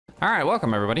Alright,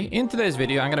 welcome everybody. In today's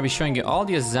video, I'm going to be showing you all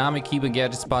the Azami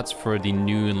Gadget Spots for the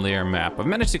new Lair Map. I've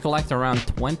managed to collect around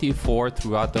 24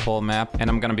 throughout the whole map, and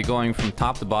I'm going to be going from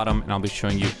top to bottom, and I'll be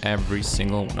showing you every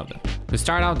single one of them. To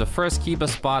start out, the first Kiba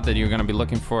spot that you're going to be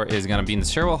looking for is going to be in the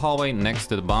stairwell hallway next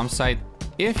to the bomb site.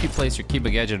 If you place your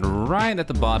Kiba Gadget right at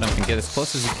the bottom and get as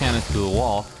close as you can to the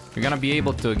wall, you're gonna be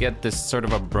able to get this sort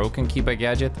of a broken Kiba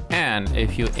Gadget. And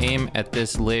if you aim at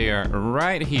this layer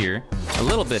right here, a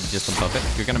little bit just above it,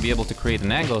 you're gonna be able to create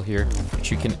an angle here,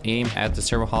 which you can aim at the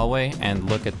stairwell hallway and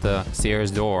look at the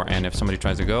stairs door. And if somebody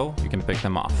tries to go, you can pick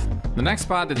them off. The next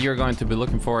spot that you're going to be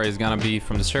looking for is gonna be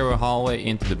from the stairwell hallway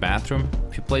into the bathroom.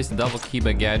 If you place the double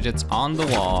Kiba Gadgets on the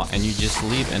wall and you just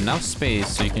leave enough space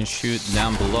so you can shoot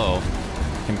down below,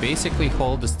 you can basically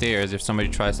hold the stairs if somebody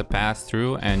tries to pass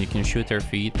through, and you can shoot their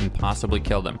feet and possibly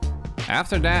kill them.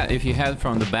 After that, if you head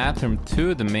from the bathroom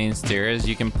to the main stairs,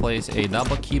 you can place a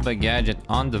double Kiba Gadget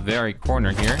on the very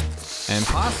corner here and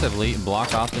possibly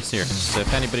block off the stairs. So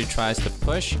if anybody tries to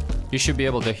push, you should be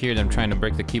able to hear them trying to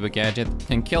break the Kiba Gadget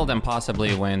and kill them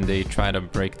possibly when they try to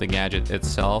break the gadget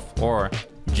itself, or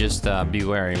just be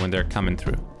wary when they're coming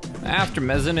through. After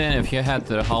mezzanine, if you head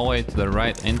to the hallway to the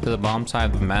right into the bomb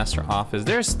side of the master office,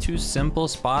 there's two simple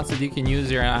spots that you can use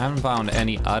here. I haven't found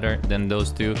any other than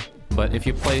those two. But if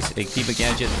you place a Kiba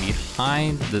Gadget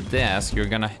behind the desk, you're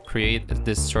gonna create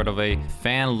this sort of a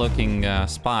fan-looking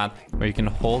spot where you can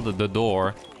hold the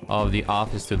door of the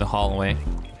office to the hallway.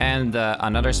 And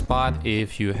another spot,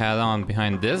 if you head on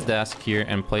behind this desk here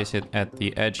and place it at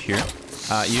the edge here,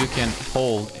 you can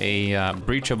hold a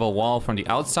breachable wall from the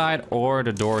outside or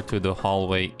the door to the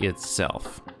hallway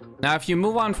itself. Now, if you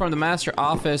move on from the master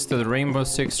office to the Rainbow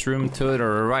Six room to the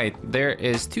right, there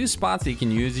is two spots that you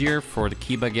can use here for the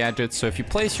Kiba Gadget. So if you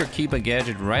place your Kiba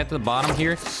Gadget right at the bottom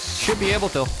here, you should be able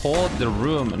to hold the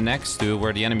room next to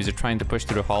where the enemies are trying to push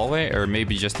through the hallway, or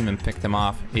maybe just even pick them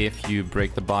off if you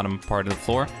break the bottom part of the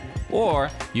floor. Or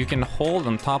you can hold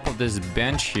on top of this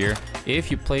bench here if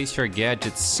you place your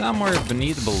gadget somewhere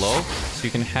beneath below, so you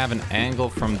can have an angle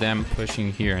from them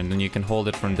pushing here, and then you can hold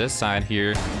it from this side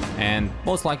here, and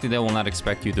most likely they will not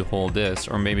expect you to hold this,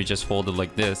 or maybe just hold it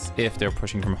like this. If they're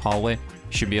pushing from hallway,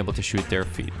 you should be able to shoot their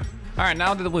feet. Alright,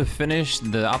 now that we've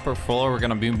finished the upper floor, we're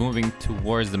gonna be moving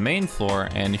towards the main floor.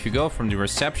 And if you go from the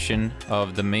reception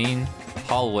of the main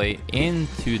hallway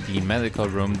into the medical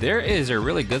room, there is a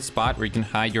really good spot where you can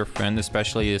hide your friend,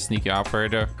 especially a sneaky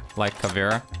operator like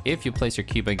Kavera. If you place your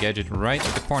Kiba Gadget right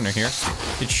at the corner here,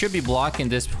 it should be blocking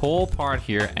this whole part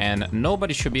here, and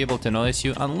nobody should be able to notice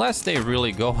you unless they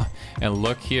really go and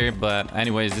look here. But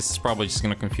anyways, this is probably just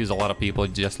gonna confuse a lot of people,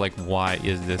 just like, why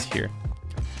is this here?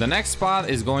 The next spot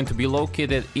is going to be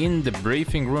located in the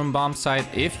briefing room bomb site.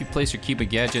 If you place your Kiba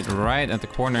Gadget right at the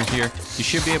corner here, you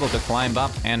should be able to climb up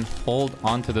and hold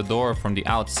onto the door from the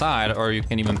outside, or you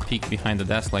can even peek behind the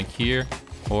desk like here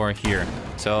or here.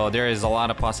 So there is a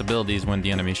lot of possibilities when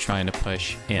the enemy is trying to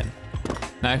push in.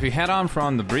 Now, if you head on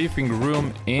from the briefing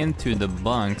room into the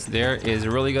bunks, there is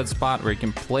a really good spot where you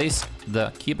can place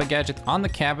the Kiba Gadget on the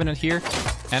cabinet here.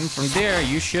 And from there,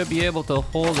 you should be able to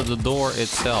hold the door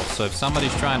itself. So if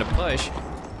somebody's trying to push,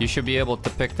 you should be able to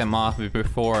pick them off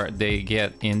before they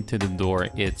get into the door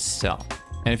itself.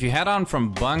 And if you head on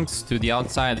from bunks to the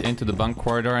outside into the bunk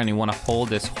corridor, and you want to hold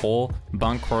this whole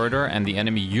bunk corridor, and the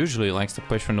enemy usually likes to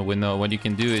push from the window, what you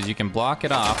can do is you can block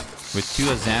it off with two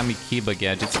Azami Kiba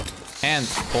Gadgets and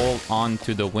hold on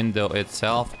to the window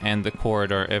itself and the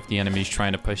corridor if the enemy is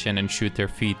trying to push in, and shoot their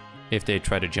feet if they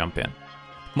try to jump in.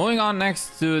 Moving on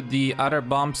next to the other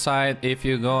bomb site, if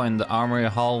you go in the armory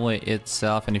hallway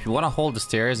itself, and if you want to hold the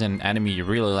stairs and enemy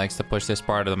really likes to push this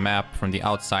part of the map from the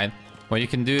outside, what you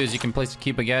can do is you can place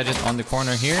the Kiba Gadget on the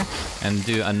corner here and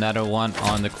do another one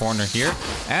on the corner here.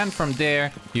 And from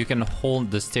there, you can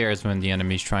hold the stairs when the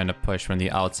enemy is trying to push from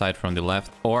the outside, from the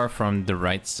left or from the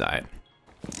right side.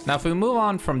 Now, if we move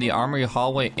on from the armory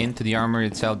hallway into the armory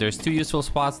itself, there's two useful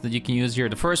spots that you can use here.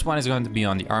 The first one is going to be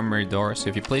on the armory door. So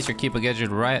if you place your Kiba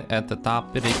Gadget right at the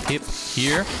top of the tip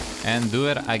here and do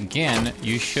it again,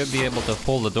 you should be able to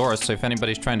hold the door. So if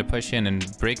anybody's trying to push in and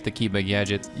break the Kiba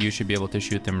Gadget, you should be able to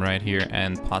shoot them right here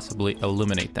and possibly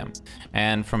eliminate them.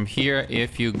 And from here,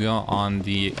 if you go on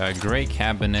the gray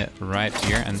cabinet right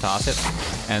here and toss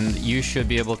it, and you should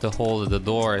be able to hold the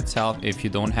door itself if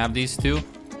you don't have these two.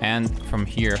 And from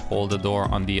here, hold the door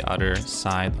on the other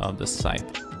side of the site.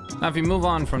 Now, if you move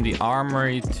on from the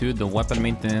armory to the weapon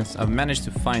maintenance, I've managed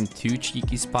to find two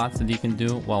cheeky spots that you can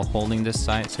do while holding this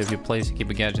site. So if you place a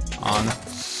Kiba Gadget on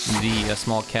the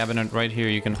small cabinet right here,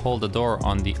 you can hold the door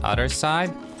on the other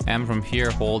side, and from here,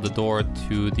 hold the door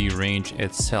to the range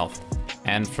itself.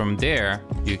 And from there,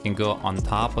 you can go on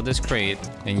top of this crate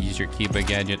and use your Kiba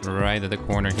gadget right at the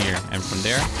corner here. And from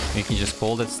there, you can just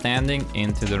hold it standing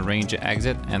into the range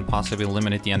exit and possibly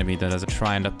eliminate the enemy that is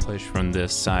trying to push from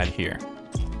this side here.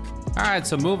 Alright,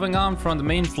 so moving on from the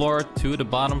main floor to the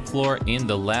bottom floor in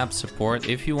the lab support.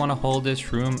 If you want to hold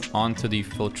this room onto the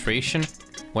filtration,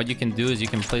 what you can do is you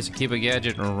can place a Kiba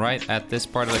gadget right at this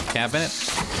part of the cabinet,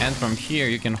 and from here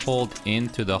you can hold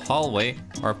into the hallway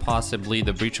or possibly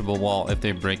the breachable wall if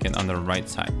they break it on the right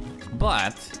side.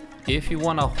 But if you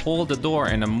want to hold the door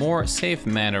in a more safe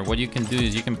manner, what you can do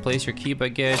is you can place your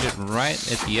Kiba gadget right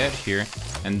at the edge here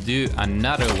and do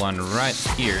another one right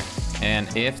here.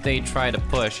 And if they try to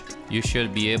push, you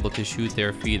should be able to shoot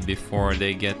their feet before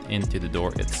they get into the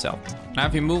door itself. Now,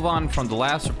 if you move on from the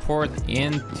lab support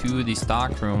into the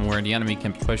stock room where the enemy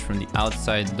can push from the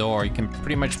outside door, you can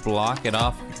pretty much block it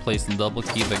off. Place the double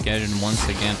Kiba gadget once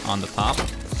again on the top.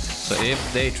 So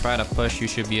if they try to push, you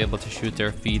should be able to shoot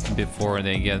their feet before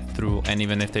they get through. And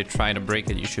even if they try to break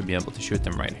it, you should be able to shoot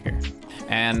them right here.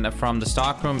 And from the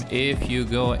stock room, if you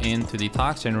go into the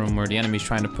toxin room where the enemy is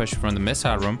trying to push from the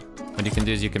missile room, what you can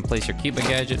do is you can place your Kiba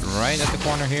gadget right at the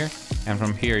corner here. And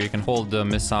from here, you can hold the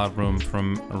missile room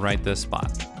from right this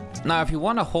spot. Now, if you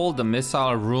want to hold the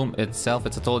missile room itself,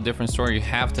 it's a totally different story. You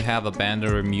have to have a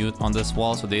bandit or mute on this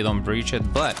wall so they don't breach it.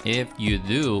 But if you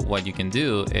do, what you can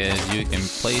do is you can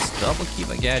place double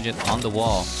Kiba gadget on the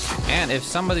wall. And if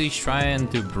somebody's trying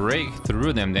to break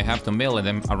through them, they have to melee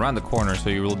them around the corner. So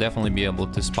you will definitely be able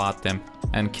to spot them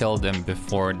and kill them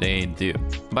before they do.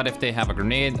 But if they have a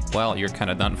grenade, well, you're kind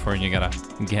of done for and you gotta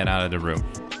get out of the room.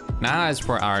 Now, as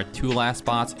for our two last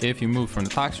spots, if you move from the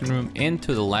toxin room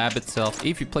into the lab itself,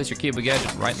 if you place your Kiba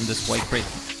gadget right in this white crate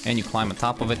and you climb on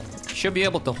top of it, you should be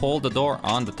able to hold the door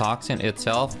on the toxin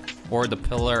itself or the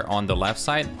pillar on the left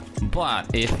side.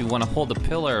 But if you want to hold the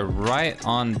pillar right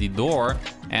on the door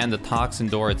and the toxin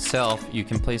door itself, you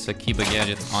can place a Kiba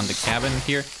gadget on the cabinet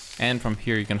here. And from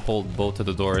here, you can hold both of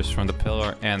the doors from the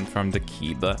pillar and from the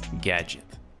Kiba gadget.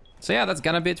 So yeah, that's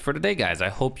gonna be it for today, guys. I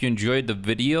hope you enjoyed the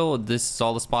video. This is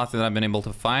all the spots that I've been able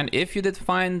to find. If you did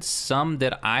find some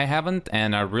that I haven't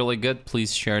and are really good,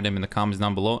 please share them in the comments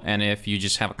down below. And if you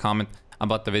just have a comment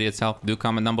about the video itself, do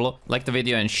comment down below. Like the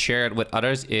video and share it with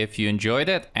others if you enjoyed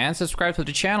it. And subscribe to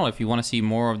the channel if you want to see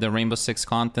more of the Rainbow Six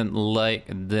content like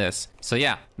this. So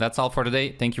yeah, that's all for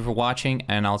today. Thank you for watching,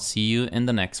 and I'll see you in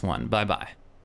the next one. Bye-bye.